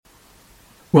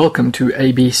Welcome to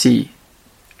ABC,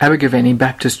 Abergavenny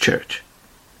Baptist Church,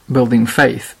 building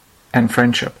faith and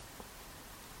friendship.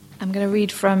 I'm going to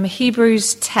read from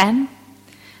Hebrews 10,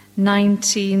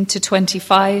 19 to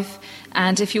 25,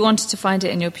 and if you wanted to find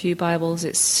it in your pew Bibles,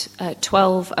 it's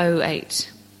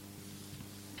 1208.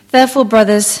 Therefore,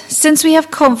 brothers, since we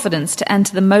have confidence to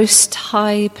enter the most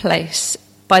high place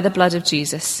by the blood of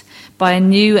Jesus, by a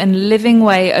new and living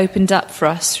way opened up for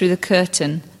us through the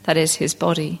curtain that is his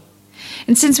body,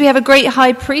 and since we have a great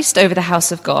high priest over the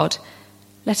house of God,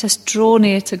 let us draw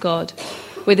near to God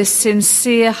with a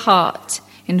sincere heart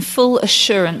in full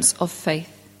assurance of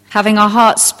faith, having our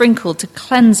hearts sprinkled to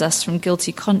cleanse us from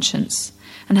guilty conscience,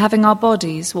 and having our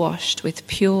bodies washed with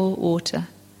pure water.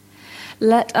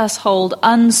 Let us hold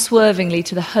unswervingly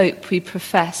to the hope we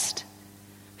professed,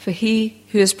 for he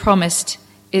who has promised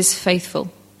is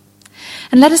faithful.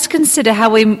 And let us consider how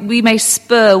we may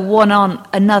spur one on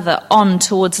another on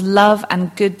towards love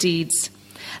and good deeds.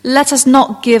 Let us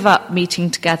not give up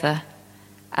meeting together,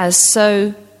 as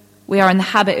so we are in the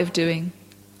habit of doing.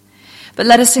 But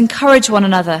let us encourage one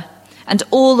another, and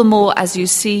all the more as you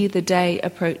see the day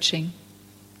approaching.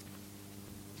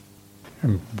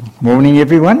 Morning,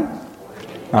 everyone.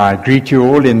 I greet you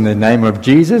all in the name of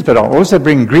Jesus, but I also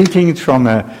bring greetings from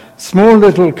a small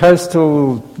little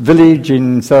coastal village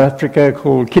in South Africa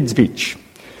called Kids Beach,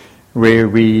 where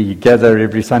we gather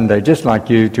every Sunday, just like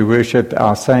you, to worship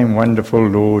our same wonderful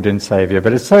Lord and Saviour.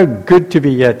 But it's so good to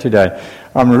be here today.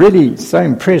 I'm really so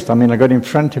impressed. I mean, I got in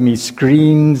front of me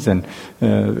screens and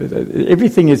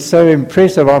everything is so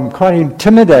impressive. I'm quite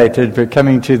intimidated for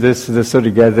coming to this sort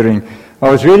of gathering. I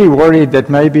was really worried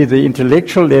that maybe the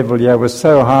intellectual level here was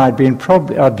so high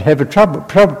I'd have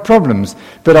problems.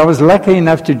 But I was lucky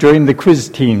enough to join the quiz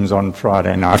teams on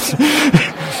Friday night.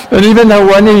 And even though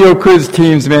one of your quiz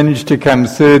teams managed to come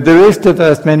third, the rest of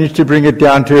us managed to bring it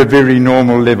down to a very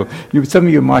normal level. Some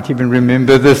of you might even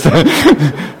remember this.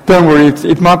 Don't worry,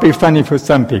 it might be funny for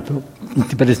some people.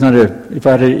 But it's not if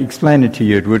I had to explain it to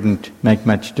you, it wouldn't make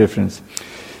much difference.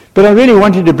 But I really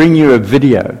wanted to bring you a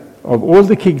video of all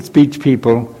the Kids Beach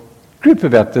people, group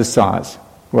about this size,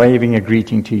 waving a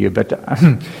greeting to you. But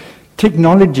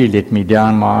technology let me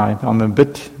down. I'm a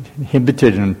bit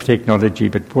inhibited in technology,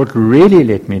 but what really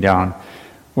let me down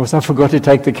was I forgot to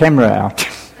take the camera out.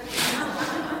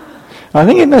 I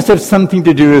think it must have something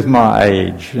to do with my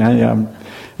age.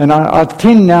 And I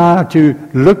tend now to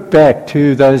look back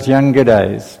to those younger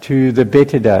days, to the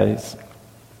better days.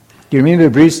 Do you remember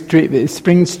Bruce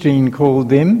Springsteen called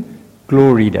them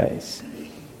glory days?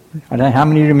 I don't know how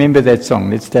many remember that song.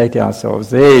 Let's date ourselves.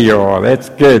 There you are. That's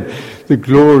good. The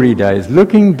glory days.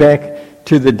 Looking back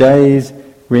to the days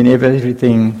when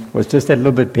everything was just a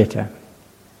little bit better.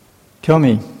 Tell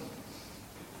me,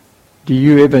 do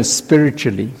you ever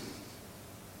spiritually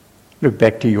look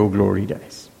back to your glory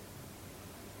days?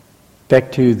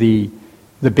 Back to the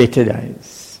better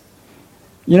days?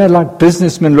 You know, like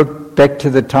businessmen look back to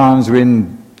the times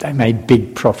when they made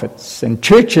big profits, and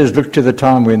churches look to the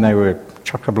time when they were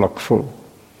chock-a-block full.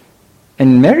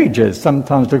 And marriages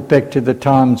sometimes look back to the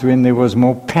times when there was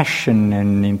more passion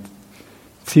and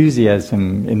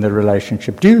enthusiasm in the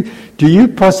relationship. Do you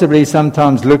possibly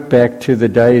sometimes look back to the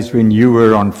days when you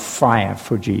were on fire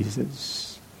for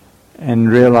Jesus and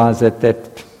realize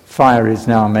that fire is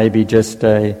now maybe just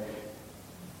a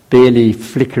barely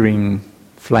flickering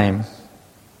flame?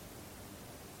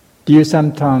 Do you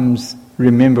sometimes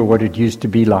remember what it used to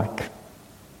be like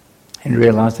and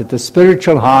realize that the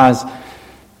spiritual highs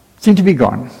seem to be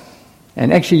gone,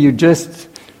 and actually you're just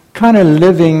kind of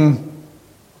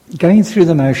going through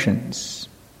the motions,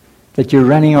 that you're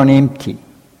running on empty,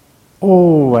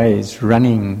 always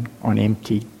running on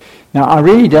empty? Now, I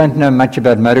really don't know much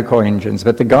about motorcar engines,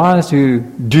 but the guys who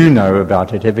do know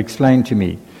about it have explained to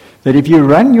me that if you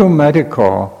run your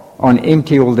motorcar on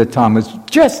empty all the time with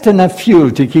just enough fuel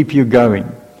to keep you going,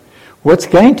 what's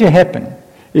going to happen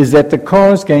is that the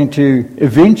car is going to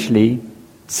eventually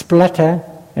splutter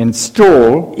and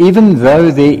stall, even though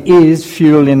there is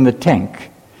fuel in the tank.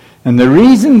 And the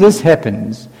reason this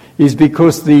happens is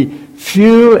because the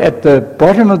fuel at the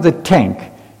bottom of the tank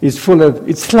is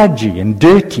it's sludgy and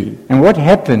dirty. And what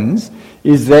happens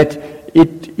is that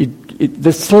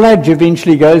the sludge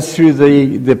eventually goes through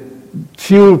the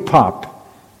fuel pipe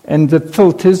and the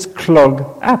filters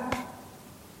clog up.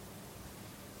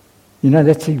 You know,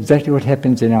 that's exactly what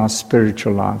happens in our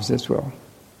spiritual lives as well.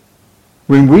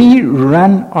 When we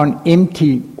run on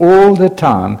empty all the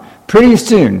time, pretty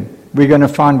soon we're going to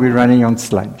find we're running on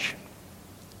sludge.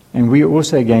 And we're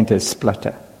also going to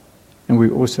splutter. And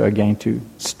we're also going to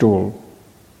stall.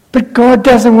 But God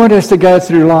doesn't want us to go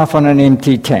through life on an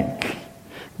empty tank.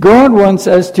 God wants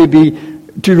us to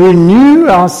renew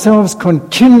ourselves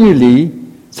continually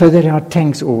so that our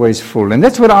tank's always full. And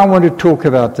that's what I want to talk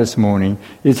about this morning,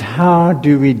 is how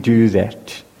do we do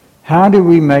that? How do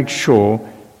we make sure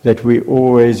that we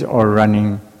always are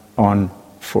running on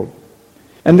full?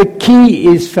 And the key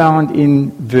is found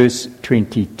in verse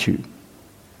 22.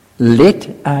 Let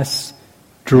us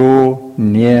draw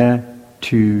near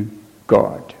to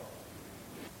God.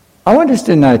 I want us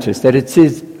to notice that it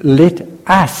says, let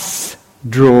us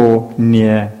draw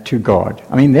near to God.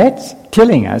 I mean, that's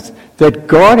telling us that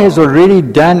God has already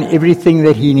done everything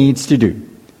that he needs to do.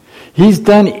 He's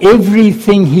done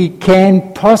everything he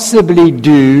can possibly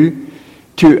do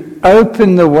to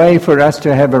open the way for us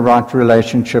to have a right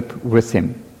relationship with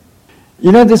him.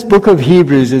 You know, this book of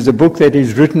Hebrews is a book that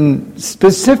is written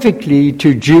specifically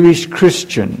to Jewish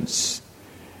Christians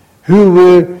who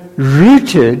were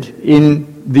rooted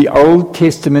in the Old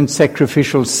Testament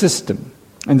sacrificial system.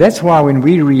 And that's why when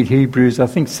we read Hebrews, I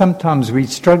think sometimes we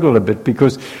struggle a bit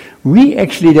because we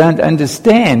actually don't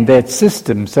understand that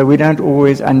system, so we don't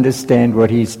always understand what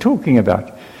he's talking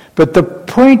about. But the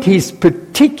point he's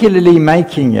particularly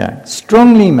making here,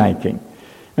 strongly making,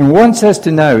 and wants us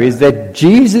to know is that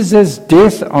Jesus'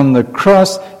 death on the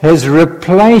cross has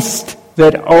replaced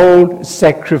that old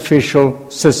sacrificial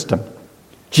system.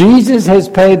 Jesus has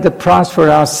paid the price for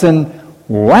our sin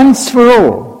once for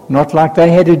all, not like they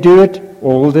had to do it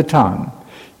all the time.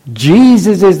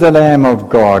 Jesus is the Lamb of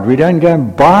God. We don't go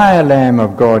and buy a Lamb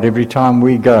of God every time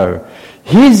we go.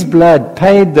 His blood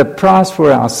paid the price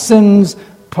for our sins,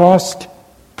 past,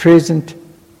 present,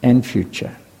 and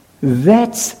future.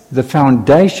 That's the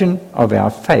foundation of our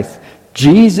faith.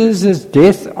 Jesus'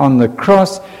 death on the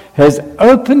cross has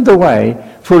opened the way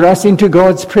for us into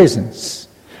God's presence,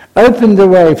 opened the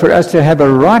way for us to have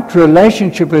a right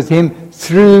relationship with him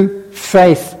through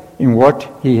faith in what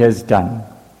he has done.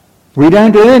 We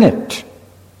don't earn it.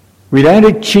 We don't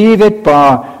achieve it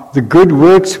by the good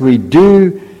works we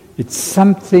do. It's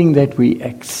something that we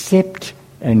accept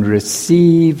and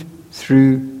receive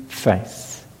through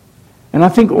faith. And I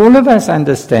think all of us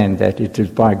understand that it is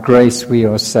by grace we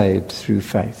are saved through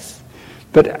faith.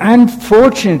 But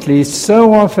unfortunately,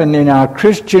 so often in our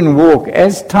Christian walk,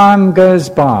 as time goes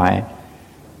by,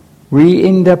 we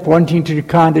end up wanting to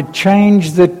kind of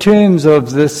change the terms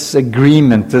of this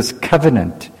agreement, this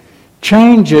covenant.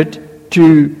 Change it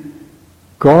to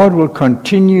God will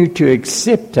continue to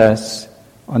accept us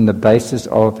on the basis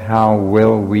of how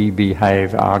well we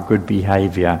behave, our good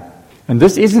behavior. And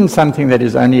this isn't something that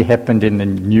has only happened in the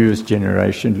newest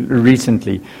generation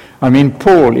recently. I mean,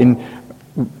 Paul, in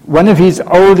one of his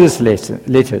oldest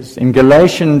letters, in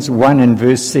Galatians 1 and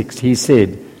verse 6, he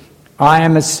said, I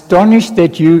am astonished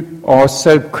that you are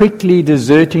so quickly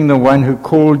deserting the one who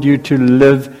called you to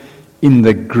live in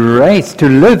the grace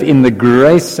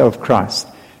of Christ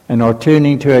and are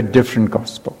turning to a different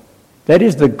gospel. That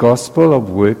is the gospel of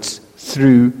works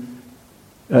through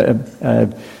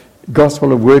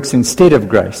gospel of works instead of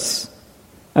grace.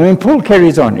 I mean, Paul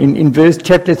carries on in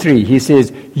chapter 3. He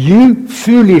says, you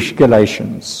foolish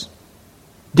Galatians,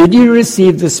 did you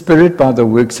receive the Spirit by the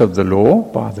works of the law,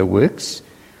 by the works,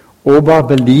 or by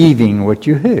believing what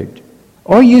you heard?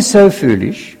 Are you so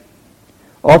foolish?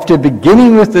 After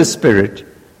beginning with the Spirit,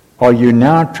 are you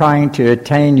now trying to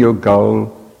attain your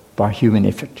goal by human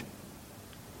effort?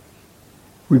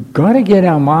 We've got to get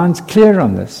our minds clear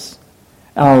on this.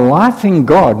 Our life in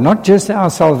God, not just our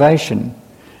salvation,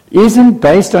 isn't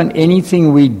based on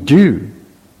anything we do.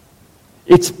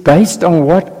 It's based on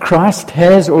what Christ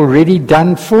has already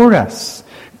done for us.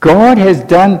 God has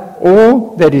done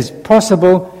all that is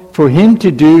possible for him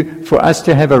to do for us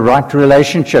to have a right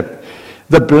relationship.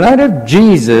 The blood of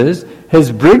Jesus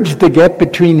has bridged the gap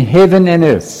between heaven and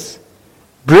earth,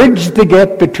 bridged the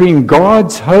gap between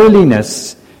God's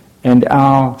holiness and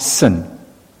our sin.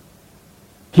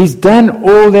 He's done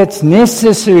all that's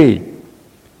necessary.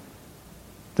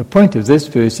 The point of this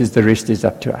verse is the rest is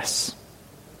up to us.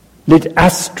 Let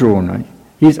us draw nigh.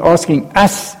 He's asking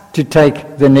us to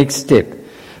take the next step.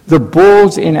 The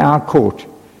ball's in our court.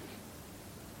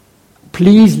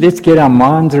 Please, let's get our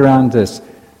minds around this.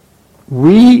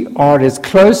 We are as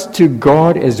close to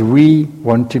God as we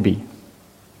want to be.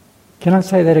 Can I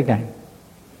say that again?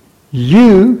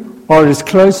 You are as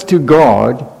close to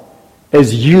God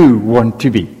as you want to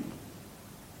be.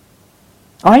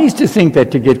 I used to think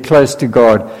that to get close to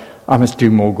God, I must do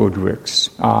more good works.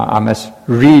 I must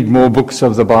read more books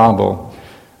of the Bible.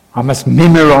 I must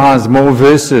memorize more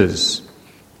verses.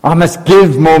 I must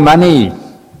give more money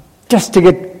just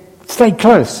to stay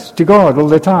close to God all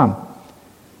the time.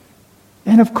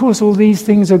 And of course, all these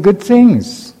things are good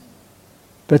things.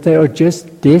 but they are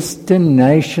just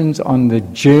destinations on the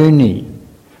journey.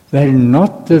 They're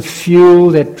not the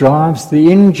fuel that drives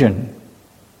the engine.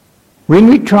 When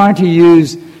we try to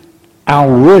use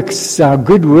our works, our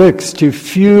good works, to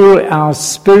fuel our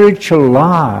spiritual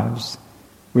lives,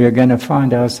 we are going to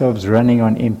find ourselves running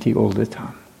on empty all the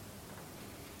time.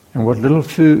 And what little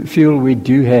fuel we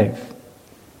do have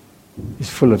is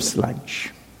full of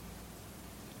sludge.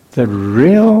 The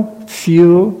real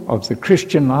fuel of the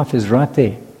Christian life is right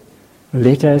there.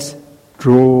 Let us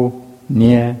draw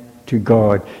near to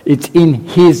God. It's in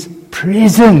His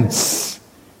presence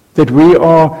that we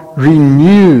are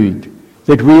renewed,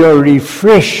 that we are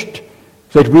refreshed,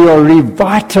 that we are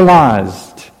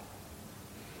revitalized.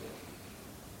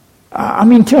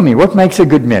 Tell me, what makes a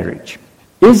good marriage?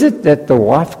 Is it that the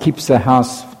wife keeps the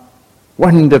house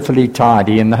wonderfully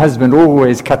tidy and the husband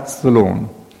always cuts the lawn?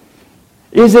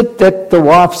 Is it that the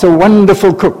wife's a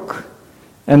wonderful cook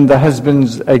and the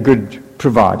husband's a good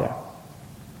provider?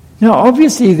 Now,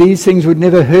 obviously these things would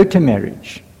never hurt a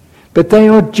marriage, but they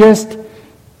are just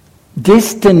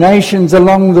destinations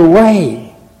along the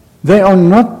way. They are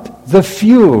not the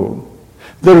fuel.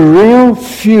 The real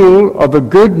fuel of a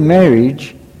good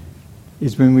marriage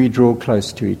is when we draw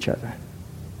close to each other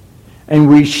and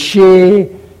we share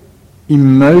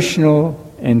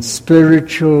emotional and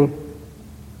spiritual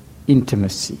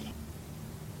intimacy.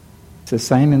 It's the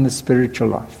same in the spiritual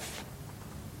life.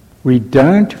 We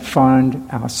don't find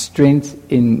our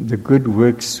strength in the good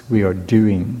works we are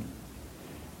doing.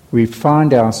 We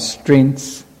find our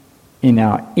strength in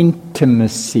our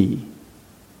intimacy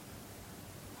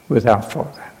with our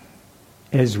Father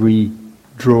as we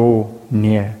draw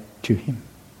near to Him.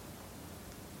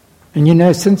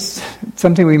 And since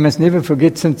something we must never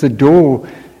forget, since the door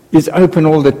is open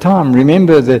all the time,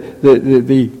 remember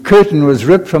the curtain was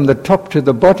ripped from the top to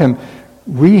the bottom,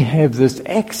 we have this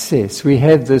access, we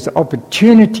have this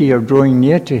opportunity of drawing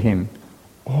near to Him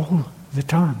all the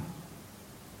time.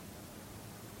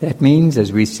 That means,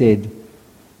 as we said,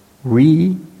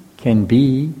 we can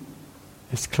be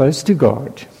as close to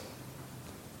God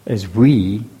as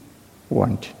we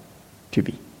want to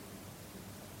be.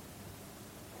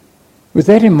 With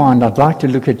that in mind, I'd like to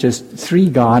look at just 3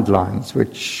 guidelines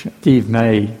which Steve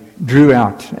May drew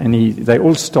out, and they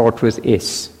all start with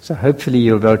S. So hopefully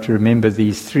you'll be able to remember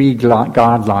these 3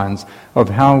 guidelines of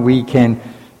how we can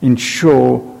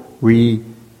ensure we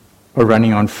are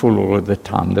running on full all of the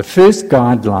time. The first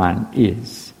guideline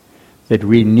is that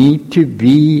we need to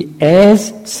be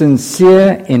as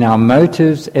sincere in our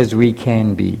motives as we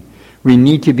can be. We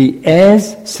need to be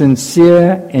as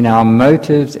sincere in our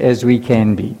motives as we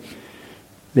can be.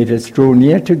 Let us draw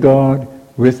near to God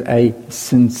with a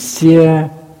sincere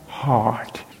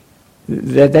heart.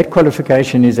 That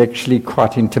qualification is actually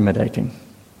quite intimidating.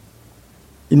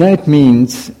 It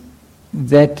means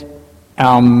that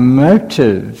our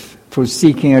motive for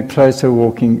seeking a closer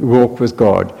walk with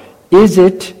God, is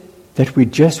it that we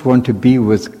just want to be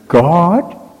with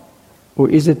God, or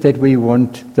is it that we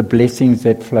want the blessings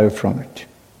that flow from it?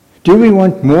 Do we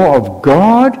want more of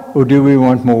God, or do we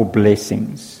want more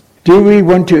blessings? Do we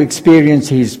want to experience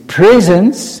His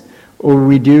presence,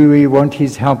 or do we want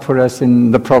His help for us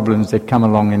in the problems that come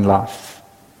along in life?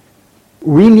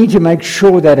 We need to make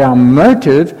sure that our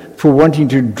motive for wanting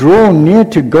to draw near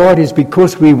to God is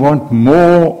because we want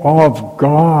more of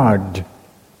God.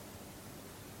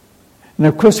 And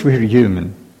of course we're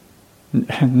human.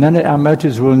 None of our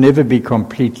motives will never be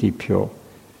completely pure.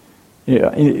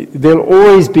 There'll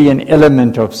always be an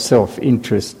element of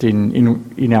self-interest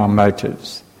in our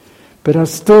motives. But I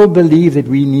still believe that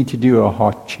we need to do a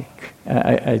heart check,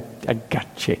 a gut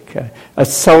check, a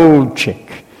soul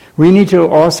check. We need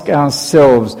to ask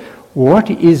ourselves, what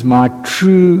is my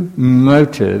true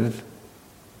motive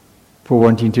for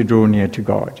wanting to draw near to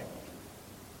God?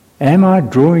 Am I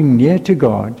drawing near to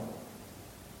God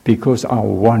because I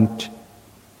want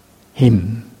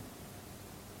Him?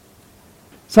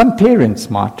 Some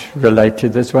parents might relate to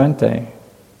this, won't they?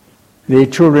 Their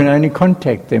children only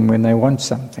contact them when they want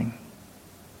something.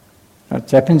 It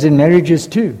happens in marriages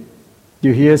too.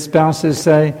 You hear spouses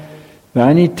say, the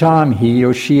only time he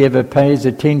or she ever pays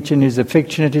attention, is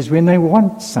affectionate, is when they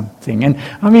want something. And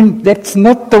that's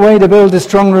not the way to build a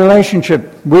strong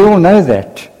relationship. We all know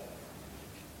that.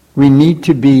 We need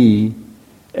to be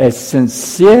as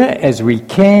sincere as we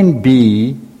can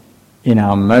be in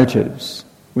our motives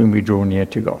when we draw near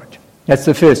to God. That's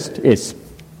the first S.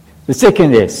 The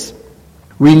second S,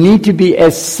 we need to be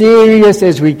as serious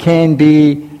as we can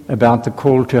be about the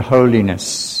call to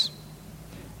holiness.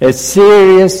 As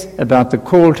serious about the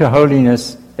call to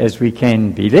holiness as we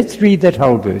can be. Let's read that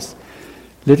whole verse.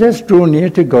 Let us draw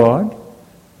near to God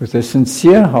with a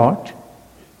sincere heart,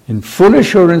 in full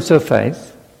assurance of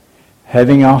faith,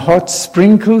 having our hearts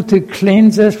sprinkled to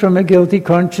cleanse us from a guilty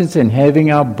conscience, and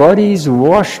having our bodies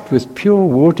washed with pure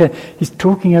water. He's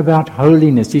talking about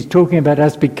holiness. He's talking about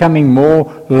us becoming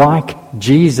more like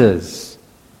Jesus.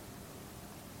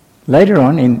 Later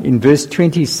on, in verse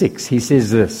 26, he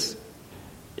says this: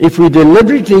 if we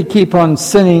deliberately keep on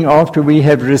sinning after we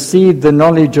have received the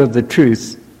knowledge of the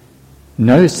truth,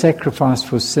 no sacrifice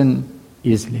for sin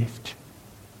is left.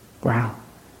 Wow.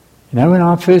 You know, when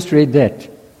I first read that,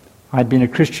 I'd been a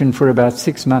Christian for about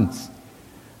 6 months.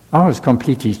 I was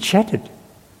completely shattered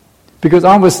because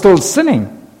I was still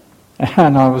sinning,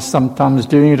 and I was sometimes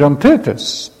doing it on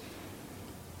purpose.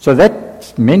 So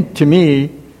that meant to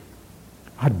me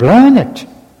I'd blown it.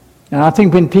 And I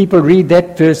think when people read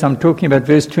that verse, I'm talking about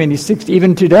verse 26,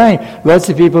 even today, lots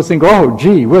of people think, oh,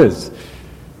 gee whiz,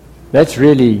 that's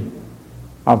really,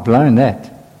 I've blown that.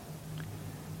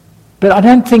 But I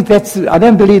don't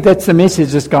believe that's the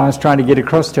message this guy is trying to get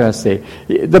across to us there.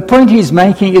 The point he's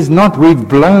making is not we've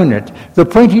blown it. The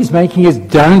point he's making is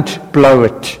don't blow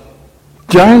it.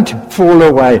 Don't fall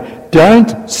away.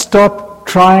 Don't stop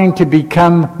trying to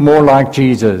become more like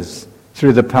Jesus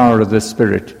through the power of the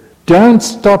Spirit. Don't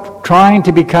stop trying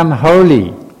to become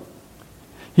holy.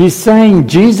 He's saying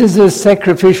Jesus'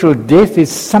 sacrificial death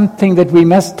is something that we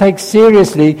must take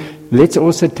seriously.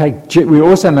 We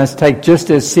also must take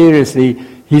just as seriously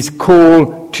his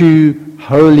call to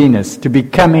holiness, to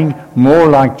becoming more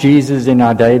like Jesus in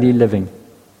our daily living.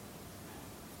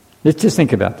 Let's just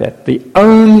think about that. The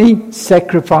only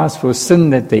sacrifice for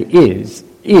sin that there is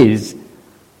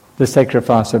the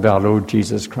sacrifice of our Lord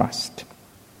Jesus Christ.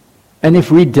 And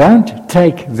if we don't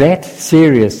take that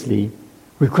seriously,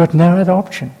 we've got no other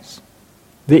options.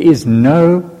 There is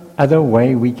no other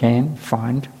way we can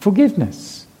find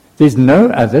forgiveness. There's no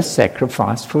other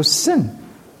sacrifice for sin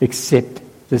except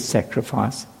the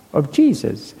sacrifice of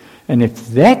Jesus. And if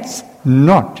that's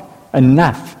not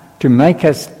enough to make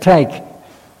us take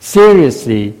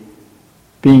seriously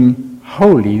being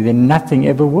holy, then nothing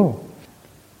ever will.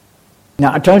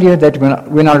 Now, I told you that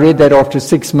when I read that after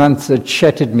 6 months, it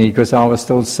shattered me because I was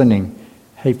still sinning.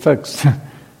 Hey, folks,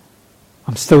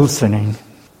 I'm still sinning.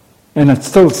 And it's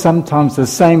still sometimes the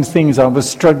same things I was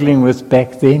struggling with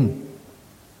back then.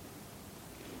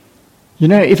 You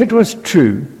know, if it was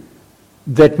true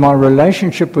that my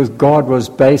relationship with God was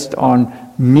based on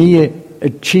me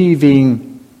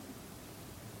achieving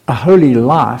a holy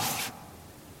life,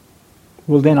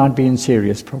 well, then I'd be in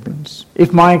serious problems.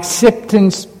 If my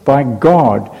acceptance by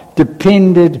God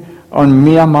depended on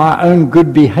me and my own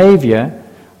good behavior,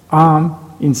 I'm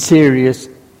in serious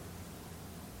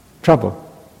trouble.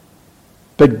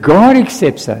 But God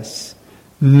accepts us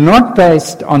not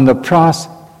based on the price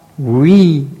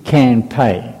we can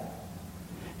pay.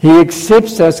 He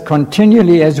accepts us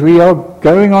continually as we are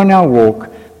going on our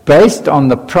walk based on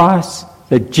the price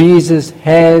that Jesus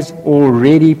has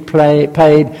already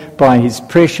paid by his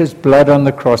precious blood on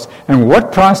the cross. And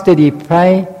what price did he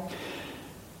pay?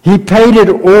 He paid it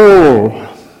all.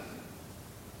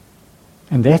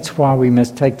 And that's why we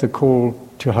must take the call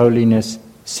to holiness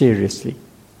seriously.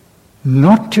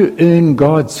 Not to earn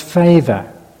God's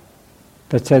favor,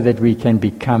 but so that we can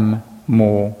become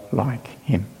more like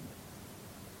him.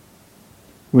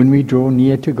 When we draw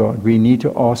near to God, we need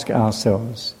to ask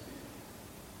ourselves,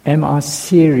 am I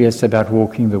serious about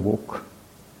walking the walk?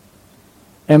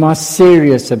 Am I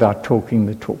serious about talking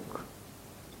the talk?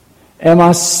 Am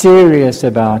I serious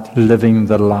about living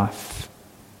the life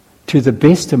to the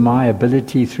best of my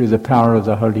ability through the power of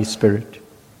the Holy Spirit?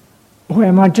 Or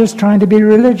am I just trying to be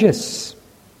religious?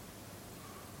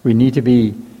 We need to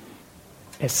be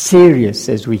as serious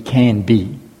as we can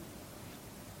be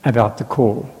about the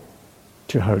call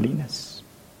to holiness.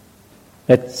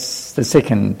 That's the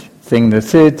second thing. The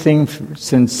third thing,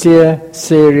 sincere,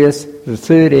 serious. The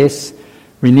third S,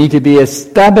 we need to be as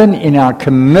stubborn in our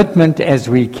commitment as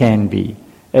we can be.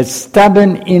 As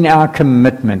stubborn in our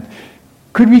commitment.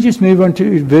 Could we just move on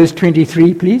to verse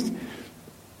 23, please?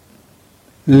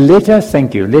 Let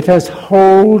us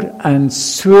hold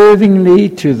unswervingly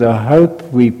to the hope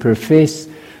we profess,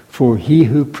 for he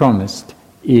who promised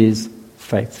is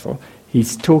faithful.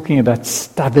 He's talking about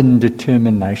stubborn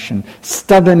determination,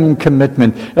 stubborn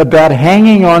commitment, about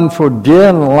hanging on for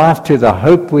dear life to the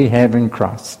hope we have in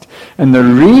Christ. And the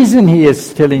reason he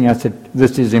is telling us that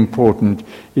this is important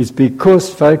is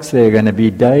because, folks, there are going to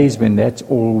be days when that's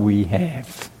all we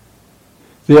have.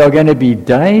 There are going to be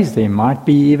days, there might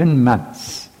be even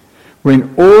months,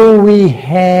 when all we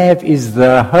have is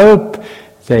the hope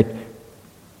that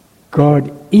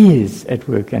God is at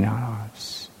work in our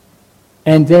lives.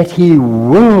 and that he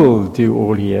will do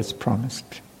all he has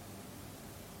promised.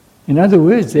 In other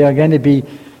words, there are going to be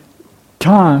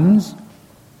times,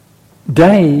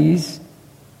 days,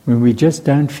 when we just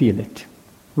don't feel it.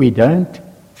 We don't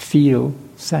feel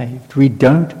saved. We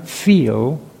don't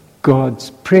feel God's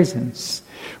presence.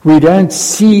 We don't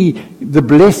see the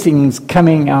blessings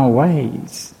coming our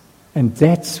ways. And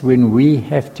that's when we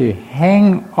have to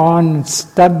hang on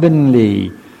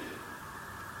stubbornly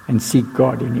and seek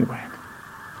God anyway.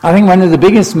 I think one of the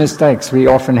biggest mistakes we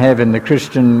often have in the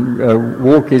Christian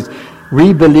walk is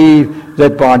we believe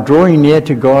that by drawing near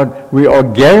to God, we are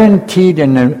guaranteed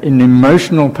an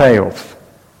emotional payoff.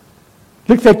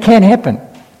 Look, that can happen,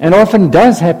 and often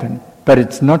does happen, but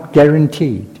it's not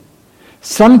guaranteed.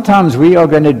 Sometimes we are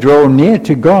going to draw near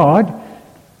to God,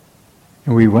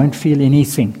 and we won't feel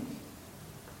anything.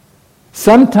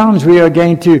 Sometimes we are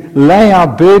going to lay our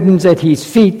burdens at His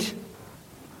feet,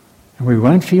 and we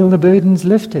won't feel the burdens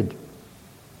lifted.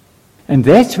 And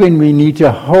that's when we need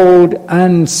to hold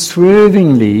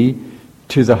unswervingly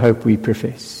to the hope we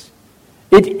profess.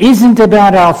 It isn't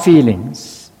about our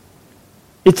feelings.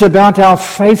 It's about our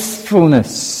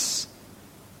faithfulness.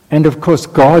 And of course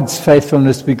God's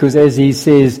faithfulness, because as He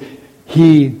says,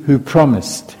 He who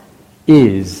promised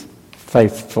is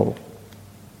faithful.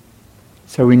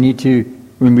 So we need to,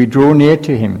 when we draw near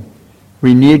to Him,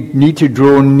 we need to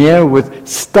draw near with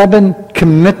stubborn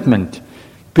commitment,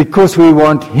 because we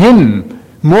want Him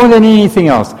more than anything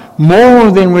else, more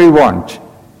than we want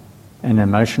an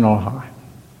emotional high.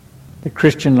 The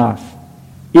Christian life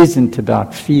isn't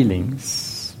about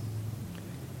feelings.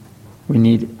 We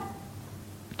need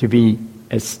to be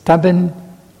as stubborn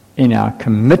in our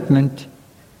commitment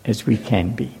as we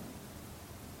can be.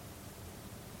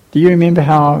 Do you remember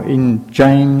how in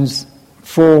James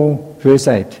 4 verse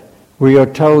 8, we are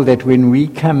told that when we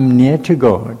come near to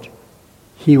God,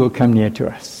 He will come near to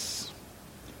us.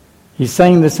 He's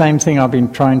saying the same thing I've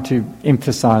been trying to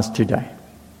emphasize today.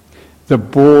 The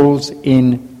ball's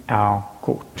in our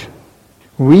court.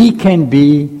 We can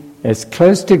be as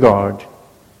close to God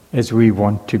as we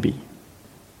want to be.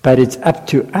 But it's up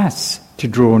to us to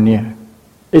draw near.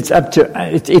 It's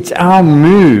our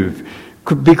move.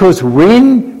 Because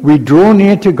when we draw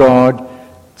near to God,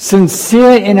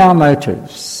 sincere in our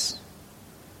motives,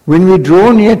 when we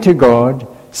draw near to God,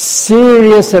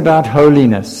 serious about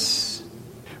holiness,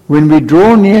 when we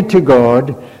draw near to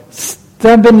God,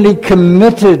 stubbornly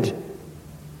committed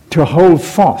to hold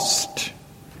fast,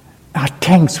 our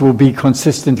tanks will be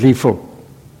consistently full.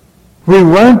 We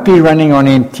won't be running on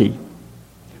empty.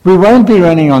 We won't be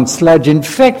running on sludge. In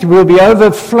fact, we'll be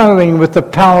overflowing with the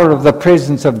power of the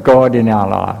presence of God in our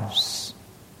lives.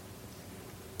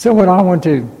 So what I want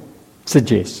to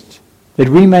suggest, that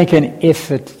we make an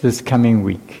effort this coming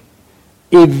week,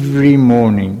 every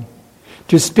morning,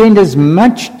 to spend as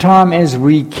much time as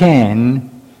we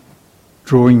can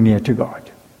drawing near to God,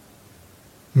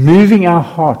 moving our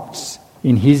hearts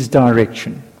in His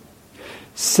direction,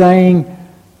 saying,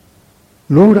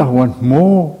 Lord, I want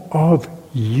more of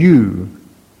You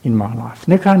in my life.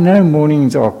 Nick, I know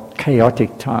mornings are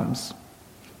chaotic times.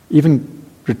 Even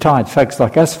retired folks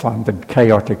like us find them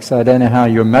chaotic, so I don't know how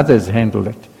your mothers handle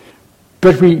it.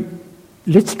 But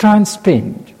let's try and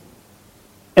spend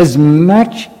as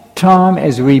much time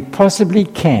as we possibly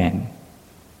can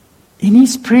in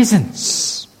His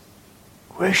presence,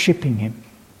 worshipping Him,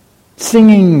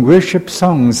 singing worship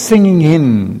songs, singing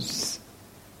hymns,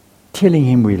 telling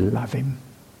Him we love Him.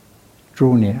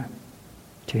 Draw near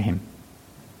to Him.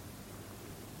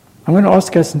 I'm going to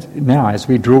ask us now, as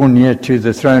we draw near to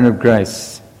the throne of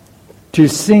grace, to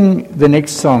sing the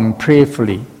next song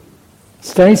prayerfully.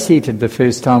 Stay seated the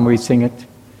first time we sing it,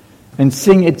 and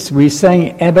sing it. We're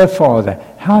saying, Abba, Father.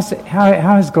 How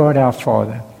is God our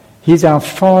Father? He's our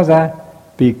Father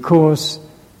because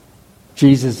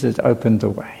Jesus has opened the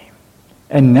way.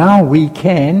 And now we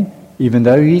can, even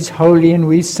though He's holy and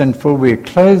we're sinful, we're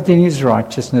clothed in His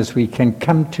righteousness, we can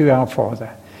come to our Father.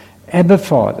 Abba,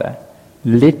 Father,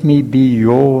 let me be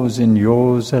Yours and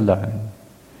Yours alone.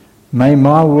 May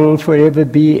my will forever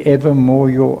be evermore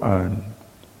Your own.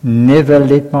 Never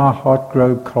let my heart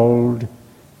grow cold,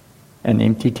 an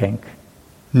empty tank.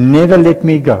 Never let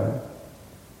me go.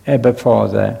 Abba,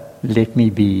 Father, let me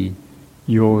be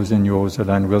Yours and Yours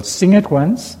alone. We'll sing it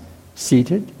once,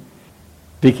 seated.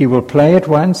 Vicky will play it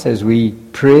once as we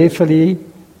prayerfully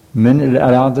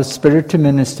allow the Spirit to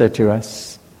minister to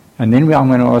us. And then I'm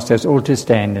going to ask us all to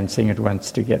stand and sing it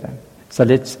once together. So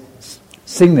let's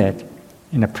sing that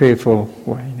in a prayerful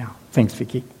way now. Thanks,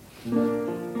 Vicky.